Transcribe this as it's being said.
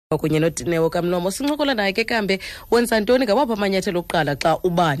kunye noDineo Mlomo sincokola naye ke kambe wenza ntoni ngawapha amanyathelo okuqala xa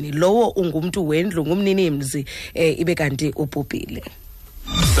ubani lowo ungumntu wendlu ngumnini mzi ibe kanti ubhubhile.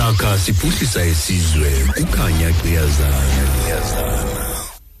 Saka siphuhlisa isizwe kukhanya kuyazana.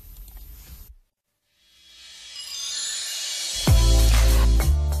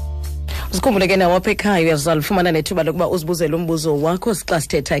 Sikhumbule ke nawo apha ekhaya uyazalufumana nethuba lokuba uzibuzele umbuzo wakho xa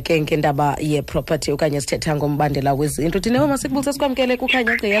sithetha ke ngendaba ye-property okanye sithetha ngombandela wezindlu. Dineo masikubuze sikwamkele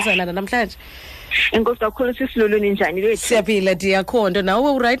kukhanya kuyazana namhlanje. Enkosi kakhulu sisilulu ninjani bethu? Siyaphila ndiyakhonto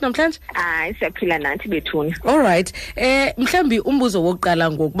nawe uright namhlanje? Hayi siyaphila nathi bethuna. Alright. Mhlambi umbuzo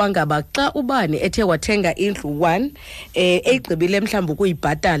wokuqala ngokuba ngaba xa ubani ethe wathenga indlu 1 egqibile mhlambi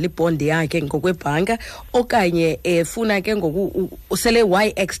ukuyibhatala ibond yakhe ngokwebhanka okanye efuna ke ngoku usele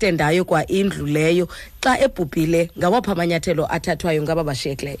why extendayo kwa indlu leyo xa ebhubhile ngawapha amanyathelo athathwayo ngaba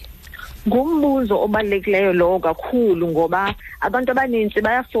bashiyekileyo. Ngumbuzo obalulekileyo lo kakhulu ngoba abantu abaninzi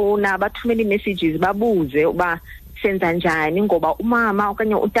bayafona bathumela messages babuze uba senza njani ngoba umama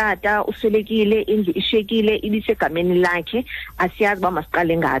okanye utata uswelekile indlu ishekile ibisegameni lakhe asiyazi uba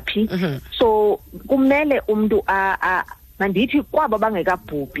masiqale ngapi. So kumele umuntu mandithi kwaba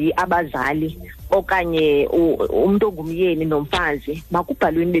bangekabhubhi abazali okanye umuntu ongumyeni nomfazi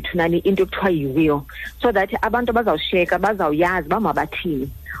makubhalweni bethunani into ekuthiwa yi-will so that abantu bazawusheka bazawuyazi bamabathini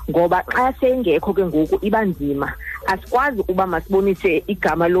ngoba xa sengekho ke ngoku iba nzima asikwazi uba masibonise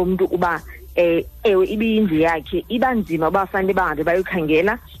igama lomuntu uba ewe ibiyindlu yakhe iba nzima uba fanele bahambe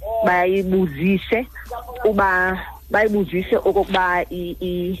bayokhangela bayibuzise okokuba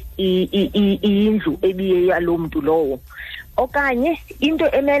indlu ebiye lo muntu lowo okanye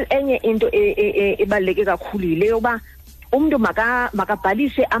enye into ebaluleke kakhulu ile yoba umuntu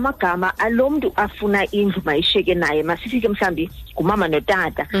makabhalise amagama alomuntu afuna indlu mayisheke naye masithi ke mhlambi ngumama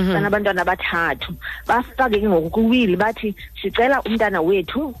notata banabantwana abathathu bafake ke ngokuwili bathi sicela umntana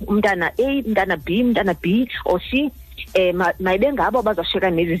wethu umntana A umntana B or C mayibe ngabo bazasheka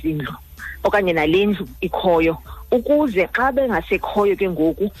nezi zindlu okanye nalendlu ikhoyo ukuze xa bengasekhoyo ke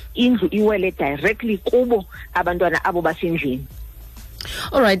ngoku indlu iwele directly kubo abantwana abo basendlini.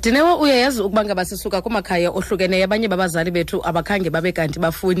 Alright, Dineo uyayazi ukuba ngaba sisuka kumakhaya ohlukeneyo abanye babazali bethu abakhange babe kanti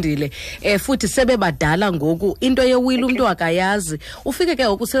bafundile futhi sebebadala ngoku into yewili umuntu akayazi ufike ke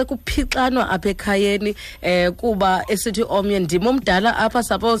ngoku sekuphixanwa apha ekhayeni kuba esithi omnye ndim omdala apha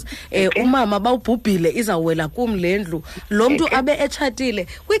suppose umama bawubhubhile izawuwela kumlendlu lo muntu abe etshatile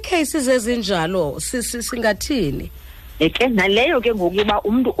kwicases ezinjalo singathini? Eke naleyo ke ngokuba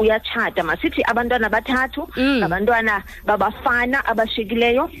umuntu uyachata masithi abantwana abathathu abantwana babafana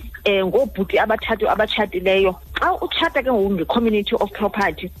abashikileyo ngobhuti abathathu abachatileyo xa uchata ke ngoku nge-community of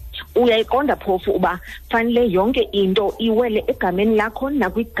property uyayiqonda phofu uba fanele yonke into iwele egameni lakho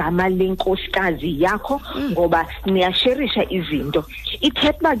nakwigama lenkosikazi yakho ngoba niyasherisha izinto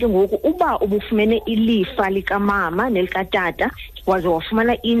ithetha ke ngoku uba ubufumene ilifa likamama nelikatata waze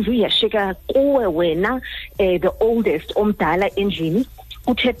wafumana indlu yasheka kuwe wena the oldest omdala endlini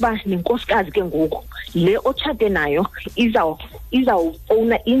uthetha uba nenkosikazi ke ngoku le otshate nayo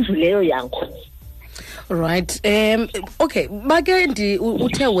izawuowuna indlu leyo yakho. Right. Okay, make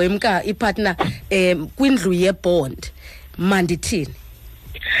uthe wemka ipartner kwindlu yebond mandithini?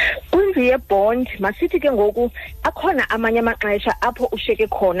 Kwindlu yebond masithi ke ngoku akhona amanye amaxesha apho usheke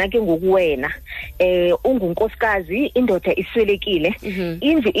khona ke ngoku wena ungunkosikazi indoda iswelekile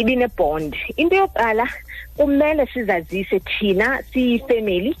indlu ibine bond into yokuqala kumele sizazise thina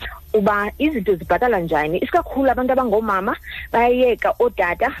siyifamily uba izinto zibhatala njani isikakhulu abantu abangomama bayeka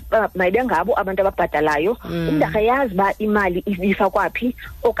odata mayibe ngabo abantu ababhatalayo umuntu akayazi ba imali ibifa kwaphi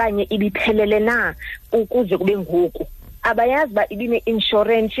okanye ibiphelele na ukuze kube ngoku abayazi ba ibine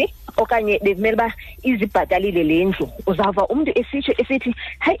insurance okanye bekumele ba izibhatalile lendlu uzava umuntu esithi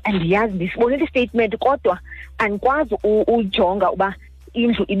hey andiyazi ndisibonile statement kodwa andikwazi ujonga uba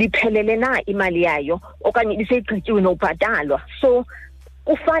indlu ibiphelele na imali yayo okanye ibisegqityiwe nobhatalwa so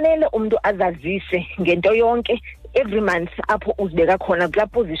kufanele umuntu azazise ngento yonke every month apho uzibeka khona kula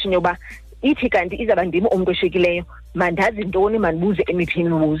position yoba ithi kanti izaba ndimi umuntu oshekileyo mandazi ntoni mandibuze emithini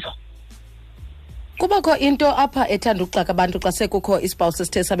imibuzo. Kubakho into apha ethanda ukuxaka abantu xa sekukho ispouse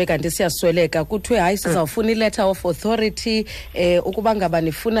sithe sabe kanti siyasweleka kuthiwe hayi sizawufuna iletter of authority ukuba ngaba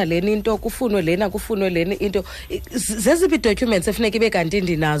nifuna leni into kufunwe lena kufunwe leni into zeziphi documents efuneka ibe kanti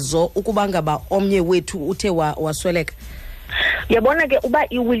ndinazo ukuba ngaba omnye wethu uthe wasweleka? Yabona ke uba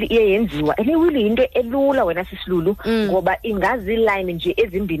iwili iyenziwa iwili into elula wena sisilulu ngoba ingazi line nje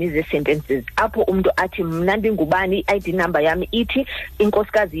ezimbini ze sentences apho umuntu athi mina ndingubani ID number yami ithi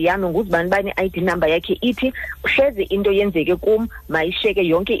inkosikazi yami nguzibani bani ID number yakhe ithi uhleze into yenzeke kum mayisheke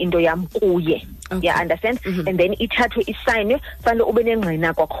yonke into yami kuye. Yeah, understand? And then ithathwe isign fanele ube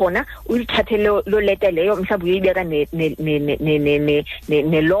nengqina kwakhona uyithathe lo letter leyo mhlawumbe uyibeka ne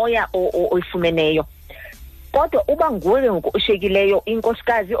lawyer oyifumeneyo. Kodwa uba nguwe ngoku ushekileyo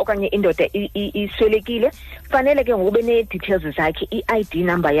inkosikazi okanye indoda iswelekile fanele ke ngokube ne details zakhe iID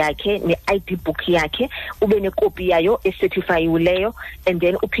number yakhe neID book yakhe ube nekopi yayo ecertifyiweyo and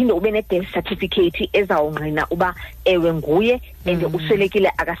then uphinde ube ne death certificate ezawungqina uba ewe nguye and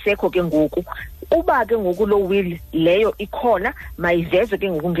uswelekile akasekho ke ngoku. Uba ke ngoku lo will leyo ikhona mayivezwe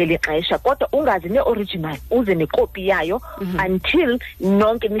ke ngoku ngeli xesha kodwa ungazi neoriginal uze nekopi yayo until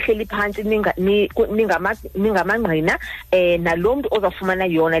nonke nihleli phansi ningamangqina nalomuntu ozafumana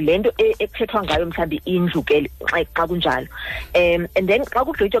yona lento ekuthethwa ngayo mhlawumbe indlu ke xa kunjalo. And then xa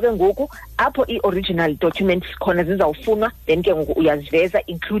kugqitywa ke ngoku apho ioriginal documents khona zizawufunwa then ke ngoku uyaziveza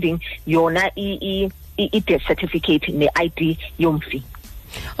including yona i-death certificate ne-ID yomfi.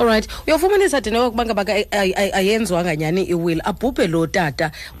 Alright, uyofumanisa Dineo ukuba ngabaka ayenziwanga nyani iwill abhubhe lo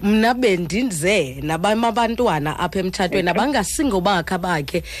tata mna bendinze nabantwana apha emtshatweni abangasingo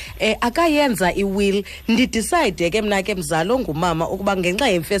bakhe akayenza iwill ndidecide ke mna ke mzalo ngumama ukuba ngenxa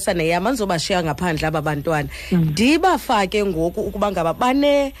yemfesane yami andizobashiya ngaphandle aba bantwana ndibafake ngoku ukuba ngaba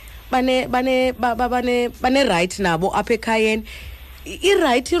bane right nabo apha ekhayeni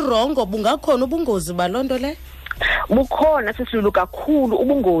i-right wrong bungakhona ubungozi balonto le. Bukhona sisulu kakhulu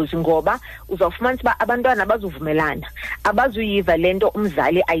ubungozi ngoba uzawufumanisa ba abantwana bazovumelana abazuyiva lento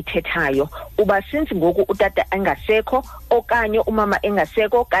umzali ayithethayo uba since ngoku utata engasekho okanye umama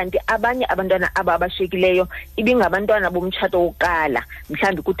engasekho kanti abanye abantwana ababashekileyo ibingabantwana bomtshato wokuqala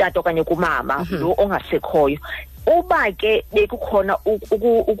mhlawumbe kutata okanye kumama lo ongasekhoyo. Uba ke bekukhona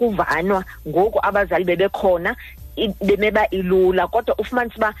ukuvanwa ngoku abazali bebekhona bemeba ilula kodwa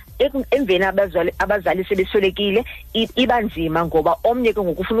ufumanisa ba emveni abazali sebeswelekile ibanzima ngoba omnye ke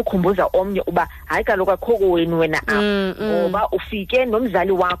ngokufuna ukukhumbuza omnye uba hayi kaloku akho wenu wena apha ngoba ufike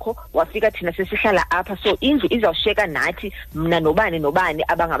nomzali wakho wafika thina sesihlala apha so indlu izawusheka nathi mna nobani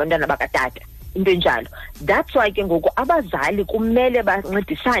abangabantwana bakatata into enjalo. That's why ke ngoku abazali kumele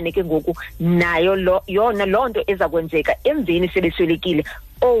bancedisane ke ngoku nayo yona lonto ezakwenzeka emveni sebeswelekile.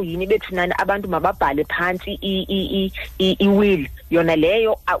 Yini bethu nani abantu mababhale phansi iwill yona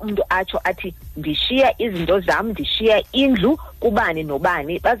leyo umuntu atsho athi ndishiya izinto zami ndishiya indlu kubani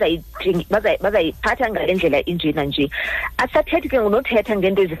nobani bazayiphatha ngalendlela injena nje. Asathethi ke ngonothetha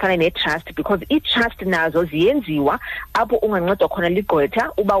ngento ezifana ne-trust because i-trust nazo ziyenziwa apho ungancedwa khona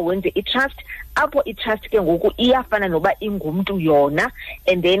ligqwetha uba wenze i-trust apho i-trust ke ngoku iyafana noba ingumntu yona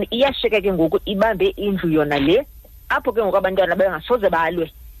and then iyasheka ke ngoku ibambe indlu yona le apho ke ngoku abantwana bangasoze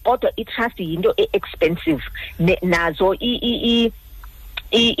balwe kodwa i-trust yinto expensive nazo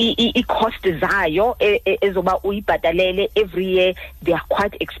i-cost zayo ezoba uyibhatalele every year they are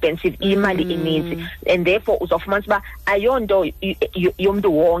quite expensive imali ininzi and therefore uzawufumanisa uba ayonto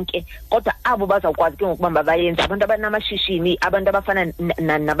yomntu wonke kodwa abo bazawukwazi ke ngokubamba bayenza abantu abanamashishini abantu abafana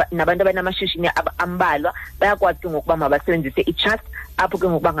nabantu abanamashishini ambalwa bayakwazi ke ngokuba mabasebenzise i-trust apho ke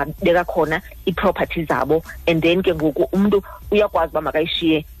ngokuba ngabeka khona i-property zabo and then ke ngoku umuntu uyakwazi uba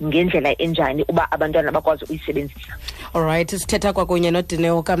makayishiye ngendlela enjani uba abantwana bakwazi uyisebenzisa. Alright, sithetha kwakunye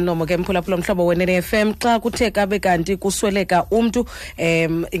noDineo Mlomo ke mphulaphula mhlobo weNFM xa kuthe kabe kanti kusweleka umuntu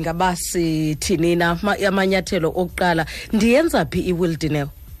ingaba sithini na amanyathelo okuqala ndiyenza phi iwill Dineo?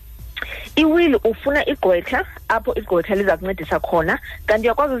 Iwill ufuna igqwetha apho igqwetha liza kuncedisa khona kanti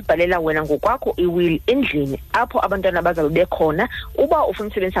uyakwazi uzibhalela wena ngokwakho iwill endlini apho abantwana bazabe bekhona uba ufuna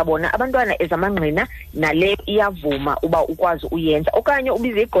usebenzisa bona abantwana ezamangqina nale iyavuma uba ukwazi uyenza okanye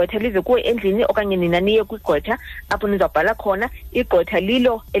ubize igqwetha lize kuwe endlini okanye nina niye kwigqwetha apho nizawubhala khona igqwetha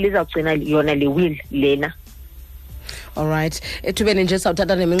lilo elizawugcina yona le will lena. Alright, ethubeni nje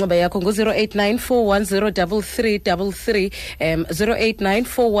sawuthatha neminxeba yakho ngo-0894103333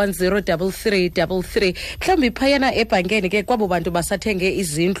 0894103333 mhlawumbi phayana ebhankeni ke kwabo bantu basathenge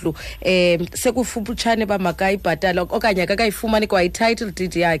izindlu sekufuputshane bamakayibhatala okanye akakayifumani kwa i-title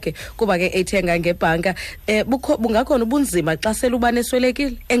deed yakhe kuba ke ethenga ngebhanka bungakhona ubunzima xa seluba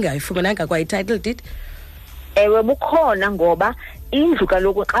neswelekile engayifumananga kwa i-title deed. Ewe bukhona ngoba indlu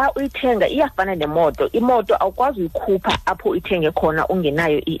kaloku xa uyithenga iyafana nemoto. Imoto awukwazi uyikhupha apho uyithenge khona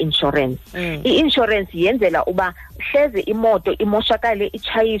ungenayo i-insurance. I-insurance yenzela uba hleze imoto imoshakale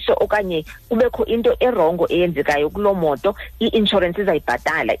itshayiswe okanye kubekho into erongo eyenzekayo kuloo moto, i-insurance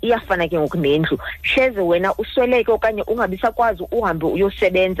izayibhatala. Iyafana ke ngoku nendlu. Hleze wena usweleke okanye ungabisakwazi uhambe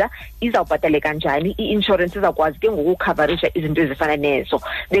uyosebenza, izawubhataleka njani? I-insurance izawukwazi ke ngoku ukhavarisha izinto ezifana nezo.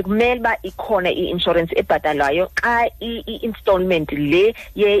 Bekumele uba ikhona i-insurance ebhatalwayo xa i-installment le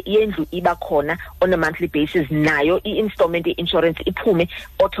yendlu iba khona on a monthly basis, nayo i-installment ye-insurance iphume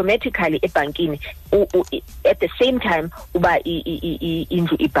automatically ebhankini at the same time uba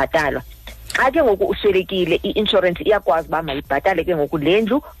indlu ibhatalwa. Xa ke ngoku uswelekile, i-insurance iyakwazi uba mayibhatale ke ngoku le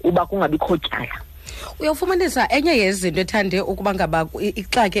ndlu uba kungabikho tyala. Uyafumanisa enye yezinto ethande ukuba ngaba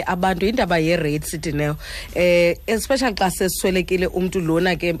ixake abantu indaba ye-rates Dineo, especially xa seswelekile umuntu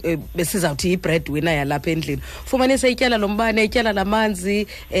lona ke besizawuthi i-breadwinner yalapha endlini. Fumanisa ityala lombane, ityala lamanzi,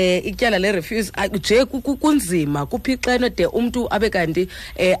 ityala le-refuse, nje kunzima kuphixeno de umuntu abe kanti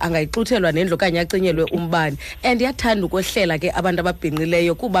angayixuthelwa nendlu okanye acinyelwe umbane. And yathanda ukwehlela ke abantu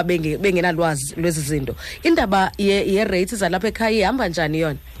ababhinqileyo kuba bengenalwazi lwezi zinto. Indaba ye-rates zalapha ekhaya ihamba njani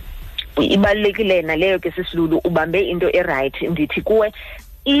yona? Ibalulekile naleyo ke sisilulu, ubambe into eright. Ndithi kuwe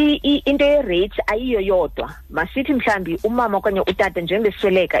into ye-rate ayiyo yodwa. Masithi mhlambi umama okanye utata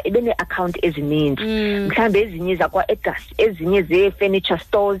njengebesweleka ebene-account ezininzi, mhlambi ezinye zakwa-Egas, ezinye zee-furniture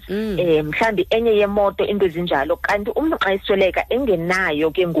stores, mhlambi enye yemoto, into ezinjalo. Kanti umntu xa esweleka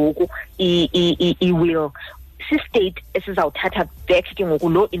engenayo ke ngoku i-will, si-state esizawuthatha back ke ngoku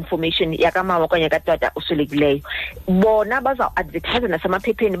loo information yakamama okanye katata oswelekileyo. Bona bazawuadvertise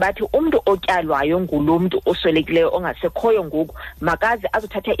nasemaphepheni bathi umntu otyalwayo ngulo mntu oswelekileyo ongasekhoyo ngoku, makaze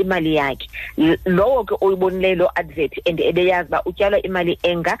azothatha imali yakhe. Lowo ke oyibonileyo lo advert and ebeyazi uba utyalwa imali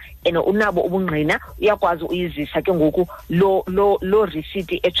enga and unabo ubungqina, uyakwazi uyizisa ke ngoku lo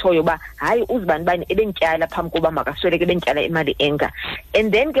receipt etshoyo uba hayi uzibani bani ebentyala phambi koba makasweleke ebentyala imali enga.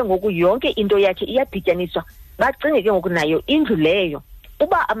 And then ke ngoku yonke into yakhe iyadityaniswa, bacinge ke ngoku nayo indlu leyo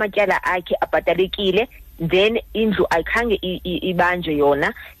uba amatyala akhe abhatalekile, then indlu ayikhange ibanjwe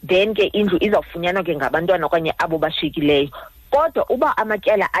yona, then ke indlu izawufunyanwa ke ngabantwana okanye abo bashikileyo. Kodwa uba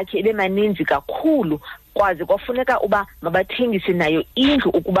amatyala akhe ebemaninzi kakhulu, kwazi kwafuneka uba mabathengise nayo indlu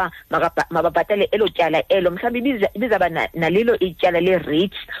ukuba mababhatale elo tyala elo. Mhlawumbi ibizaba nalilo ityala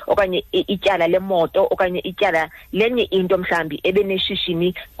le-rates okanye ityala lemoto okanye ityala lenye into mhlawumbi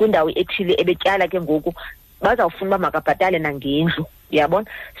ebeneshishini kwindawo ethile ebetyala ke ngoku, bazawufuna uba makabhatale nangendlu, yabona.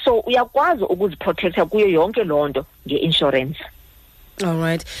 So uyakwazi ukuziprotecta kuyo yonke loo nto nge-insurance. All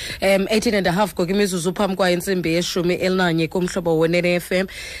right. 18.5 ngoku imizuzu phambi kwayo intsimbi yeshumi elinanye kumhlobo wenene FM.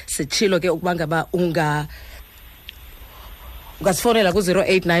 Sitshilo ke ukuba ngaba ungasifonela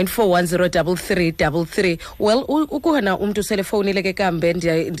ku-0894103333. Well, ukuhana umntu selefowunile ke kambe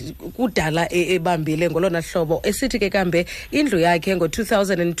kudala ebambile ngolona hlobo esithi ke kambe indlu yakhe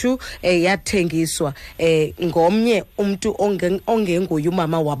ngo-2002 yathengiswa ngomnye umntu ongenguye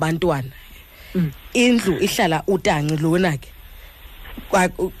umama wabantwana. Indlu ihlala utanci lona ke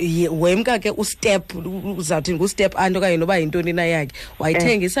wemka ke ustep, uzawuthi ngustep anto okanye noba yintoni na yakhe,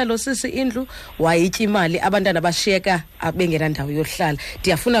 wayithengisa lo sisi indlu, wayitya imali, abantwana bashiyeka bengenandawo yohlala.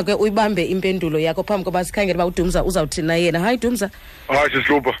 Ndiyafuna ke uyibambe impendulo yakho phambi koba sikhangele uba uDumza uzawuthi na yena. Hayi Dumza. Hayi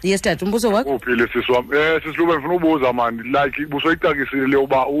Sisluba. Yes dad, umbuzo wakho? Uphile sisi wami. Sisluba ngifuna ubuza man, like busoyitakisile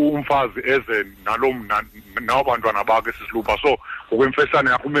uba umfazi eze nawo bantwana bakhe Sisluba, so ngokwemfesane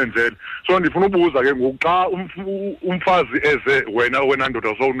yakho umenzele. So ndifuna ubuza ke ngoku xa umfazi eze wena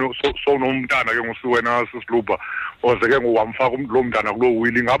ndoda sonomntana ke wena Sisluba, oze ke ngoku wamfaka lo mntana kulo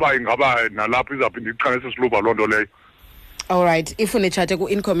will, ingaba nalapho izaphinda ichane Sisluba loo nto leyo. All right, ifune chathe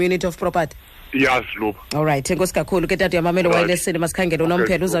ku-in community of property. Yes Sisluba. All right, enkosi kakhulu ke tata yamamelo wayelesini, masikhangele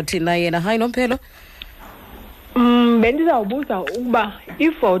uNomphelo uzawuthini na yena. Hayi Nomphelo. Bendizawubuza ukuba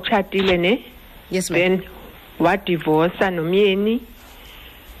if utshatile ne, yes then wadivorsa nomyeni,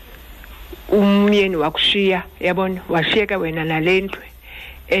 umyeni wakushiya, yabona, washiyeka wena nalendwe,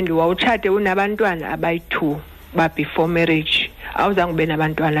 and wawutshate unabantwana abayi-2 ba before marriage, awuzange ube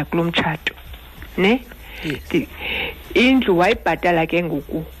nabantwana kulo mtshato ne. Yes. Indlu wayibhatala ke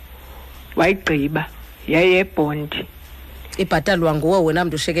ngoku, wayigqiba yayebond. Ibhatalwa nguwe wena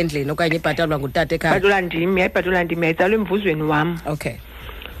mntu ushiyeka endlini okanye ibhatalwa ngutata ekhaya? Yayibhatalwa ndim, yayitsalwa emvuzweni wam. Okay.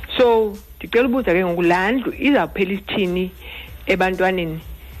 So ndicela ubuza ke ngoku laa ndlu izawuphela isithini ebantwaneni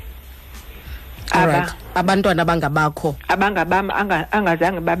abantwana bangabakho abangabam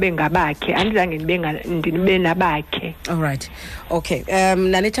angazange babe ngabakhe, andizange ndibe nabakhe. All right, okay.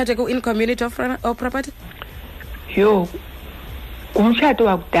 Nanitshathe ku-in community of property? Yo, umtshato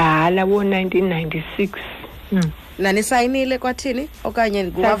wakudala wo-1996. Nani sayinile kwathini okanye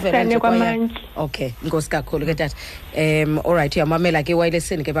kuvavela Sasane nje kwaya? kwamanje. Okay, inkosi kakhulu ke tata. All right, uyamamela ke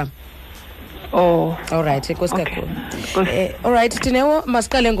wirelessini ke bam. Oh. All right, inkosi kakhulu. Nkosi. All right, Dineo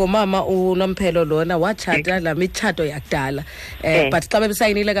masiqale ngomama uNomphelo lona wachata la mitshato yakudala. But xa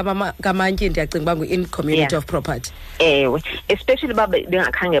bebisayinile kamantyi ndiyacinga uba in community of property. Ewe, especially baba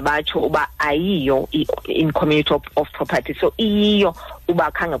bengakhange batsho uba ayiyo in community of property, so iyo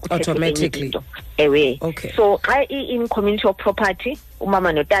uba khange kuthethe automatically into. Ewe. Okay. So xa in community of property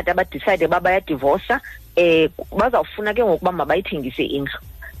umama notata badecide baba yadivorce, bazawufuna ke ngokuba mabayithengise indlu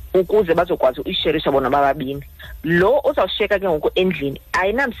ukuze bazokwazi uyisherisha bona bababini. Lo uzawusheka ke ngoku endlini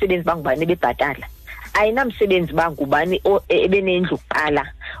ayinamsebenzi bangubani bebhatala, ayinamsebenzi bangubani ebenendlu kuqala.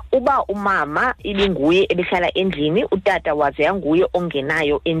 Uba umama ibinguye ebehlala endlini, utata waze yanguye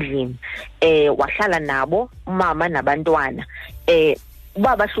ongenayo endlini, wahlala nabo umama nabantwana,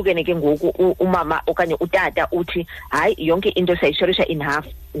 uba bahlukene ke ngoku umama okanye utata uthi hayi yonke into sayisherisha in half,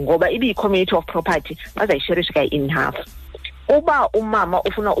 ngoba ibi community of property bazayisherisha ka in half. Uba umama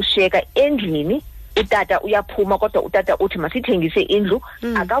ufuna usheka endlini, utata uyaphuma kodwa utata uthi masithengise indlu,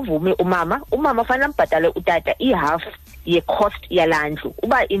 akavumi umama fanele ambhatale utata i-half ye-cost yalandlu.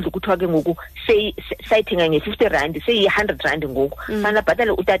 Uba indlu kuthiwa ke ngoku sayithenga nge-50 rand, seyi-100 rand ngoku, fanele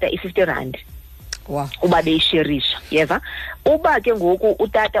abhatale utata i-50 rand. Wow. Uba beyisherisha, yeva. Uba ke ngoku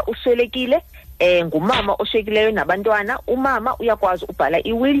utata uswelekile, ngumama oshekileyo nabantwana, umama uyakwazi ubhala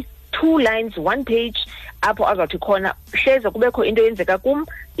i-will, 2 lines 1 page, apho azathi khona hleze kubekho into yenzeka kum,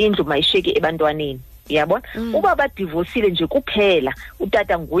 indlu mayisheke ebantwaneni. Yabona? Uba badivosile nje kuphela,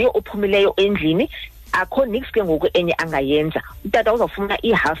 utata nguye ophumileyo endlini, akho nix ke ngoku enye angayenza. Utata uzawufuna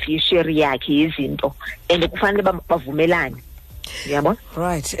i-half yeshare yakhe yezinto and kufanele bavumelane. Yabona?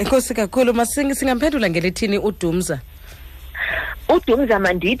 Right, enkosi kakhulu. Singamphendula ngelithini uDumza? uDumza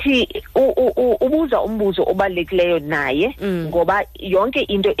mandithi ubuza umbuzo obalulekileyo naye, ngoba yonke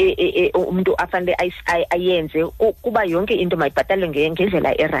into umuntu afanele ayenze kuba yonke into mayibhatalwe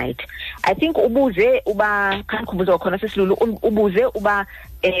ngendlela eright. I think ubuze uba khankubuza khona sesilulu, ubuze uba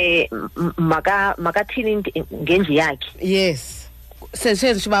makathini ngendlu yakhe. Yes.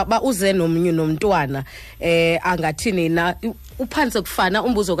 Senze ba uze nomntwana angathini na uphanse kufana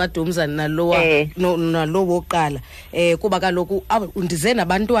umbuzo kaDumza nalo woqala, kuba kaloku undize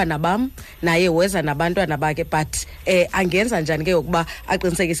nabantwana bam naye weza nabantwana bakhe, but angenza njani ke ukuba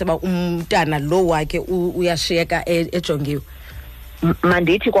aqinisekise ba umntana lo wakhe uyashiyeka ejongiwe?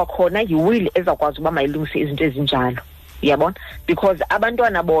 Mandithi kwakhona yiwill ezakwazi uba mayilungise izinto ezinjalo. Yabona, because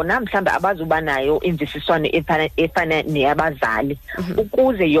abantwana bona mhlambe abazuba nayo imvisiswano efana neyabazali,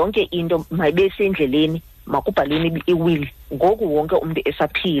 ukuze yonke into mayibe sendleleni makubhalweni iwill ngoku wonke umuntu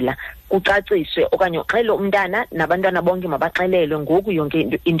esaphila, kucaciswe okanye uxele umntana nabantwana bonke mabaxelelwe ngoku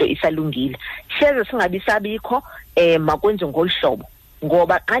yonke into isalungile. Hleze singabi sabikho makwenze ngolhlobo,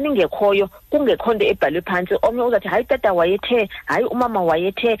 ngoba xa ningekhoyo kungekho nto ebhalwe phansi, omnye uzathi hayi tata wayethe, hayi umama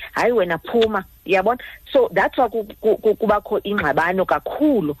wayethe, hayi wena phuma. Yabona? So that's why kubakho ingxabano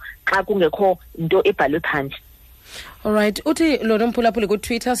kakhulu xa kungekho into ebhalwe phansi. All right, uthi lona mphulaphuli ku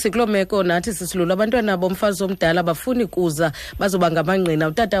Twitter sikulomeko nathi sisilula abantwana bomfazi omdala bafuni kuza bazoba ngamangqina,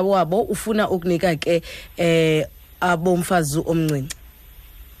 utata wabo ufuna ukunika ke abomfazi omncinci.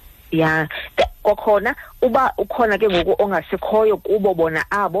 Yeah, kwakhona uba ukhona ke ngoku ongasekhoyo kubo bona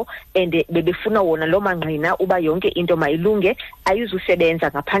abo and bebefuna wona lo mangqina uba yonke into mayilunge,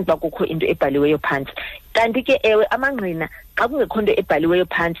 ayizusebenza ngaphandle bakukho into ebhaliweyo phansi. Kanti ke ewe amangqina xa kungekho nto ebhaliweyo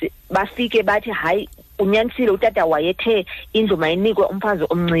phansi bafike bathi hayi unyanisile utata wayethe indlu mayinikwe umfazi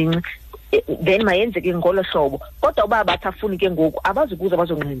omncinci, then mayenzeke ngolo hlobo. Kodwa uba bathafuni ke ngoku abazukuza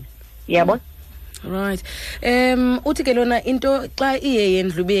bazongqina. Yabona? Right. Uthi ke lona into xa iye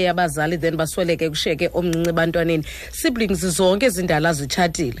yendlu biye yabazali then basweleke kusheke omncinci bantwaneni, siblings zonke ezindala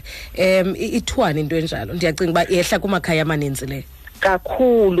zitshatile, ithwana into enjalo. Ndiyacinga uba yehla kumakhaya amaninzi le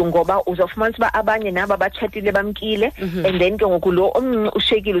kakhulu, ngoba uzofumanisa uba abanye nabo batshatile bamkile, and then ke ngoku lo omncinci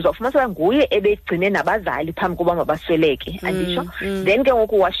ushekile uzofumanisa uba nguye ebegcine nabazali phambi koba mabasweleke, andisho? Then ke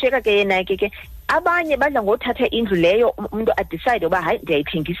ngoku washeka ke yena ke abanye badla ngothatha indlu leyo, umuntu adecide uba hayi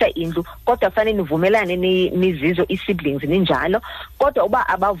ndiyayithengisa indlu, kodwa fanele nivumelane nizizo i-siblings ninjalo. Kodwa uba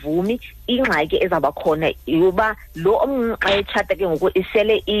abavumi, ingxaki ezaba khona uba lo omncinci xa etshata ke ngoku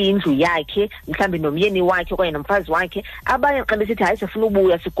isele indlu yakhe mhlawumbi nomyeni wakhe okanye nomfazi wakhe, abanye xa besithi hayi sifuna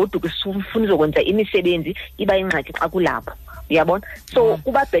ubuya sigoduke sifuna uzokwenza imisebenzi, iba ingxaki xa kulapho. Uyabona? So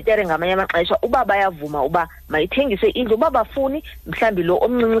kuba bhetere ngamanye amaxesha uba bayavuma uba mayithengiswe indlu, uba bafuni mhlambi lo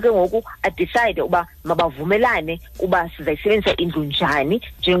omncinci ke ngoku adecide uba mabavumelane uba sizayisebenzisa indlu njani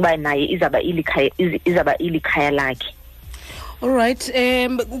njengoba naye izaba ilikhaya lakhe. Alright,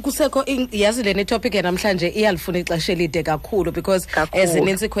 kusekho yazi le topic namhlanje iyalifuna ixesha elide kakhulu because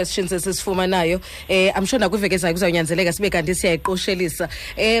zininzi questions esisifumanayo. I'm sure nakwiveke ezayo kuzawunyanzeleka sibe kanti siyayiqoshelisa.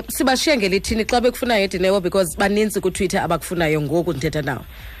 Sibashiye ngelithini xa bekufunayo Dineo because baninzi ku Twitter abakufunayo ngoku ndithetha nawo.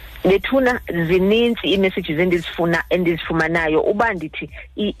 Lethuna zininzi i-messages endizifumanayo uba ndithi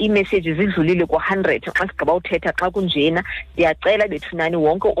i-messages zidlulile ku-100 xa sigaba uthetha xa kunjena ndiyacela bethunani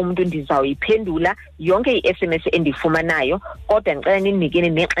wonke umuntu ndizawuyiphendula yonke i-SMS endiyifumanayo kodwa ndicela ninikeni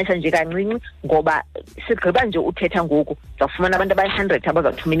nexesha nje kancinci ngoba sigqiba nje uthetha ngoku zawufumana abantu abayi-100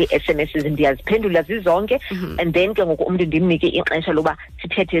 abazawuthumela ii-SMS ndiyaziphendula zizonke and then ke ngoku umuntu ndimnike ixesha loba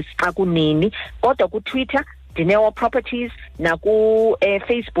sithethe xa kunini kodwa ku-Twitter Dineo Properties naku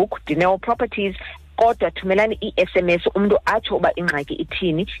Facebook Dineo Properties kodwa thumelani i-SMS umuntu atsho uba ingxaki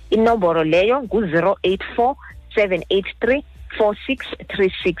ithini inombolo leyo ngu-084 783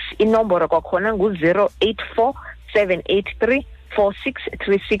 4636 inombolo kwakhona ngu-084 783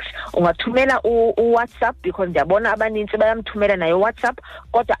 4636 ungathumela uWhatsApp because ndiyabona abaninzi bayamthumela nayo WhatsApp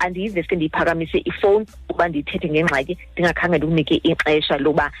kodwa andiyive sike ndiyiphakamise ifone uba ndithethe ngengxaki ndingakhange ndikunike ixesha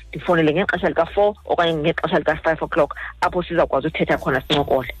loba ndifonele ngexesha lika-4 okanye ngexesha lika-5 o'clock apho sizakwazi uthetha khona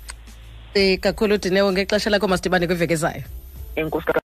sincokole. Kakhulu Dineo ngexesha lakho masidibane kwiveke ezayo. Enkosi.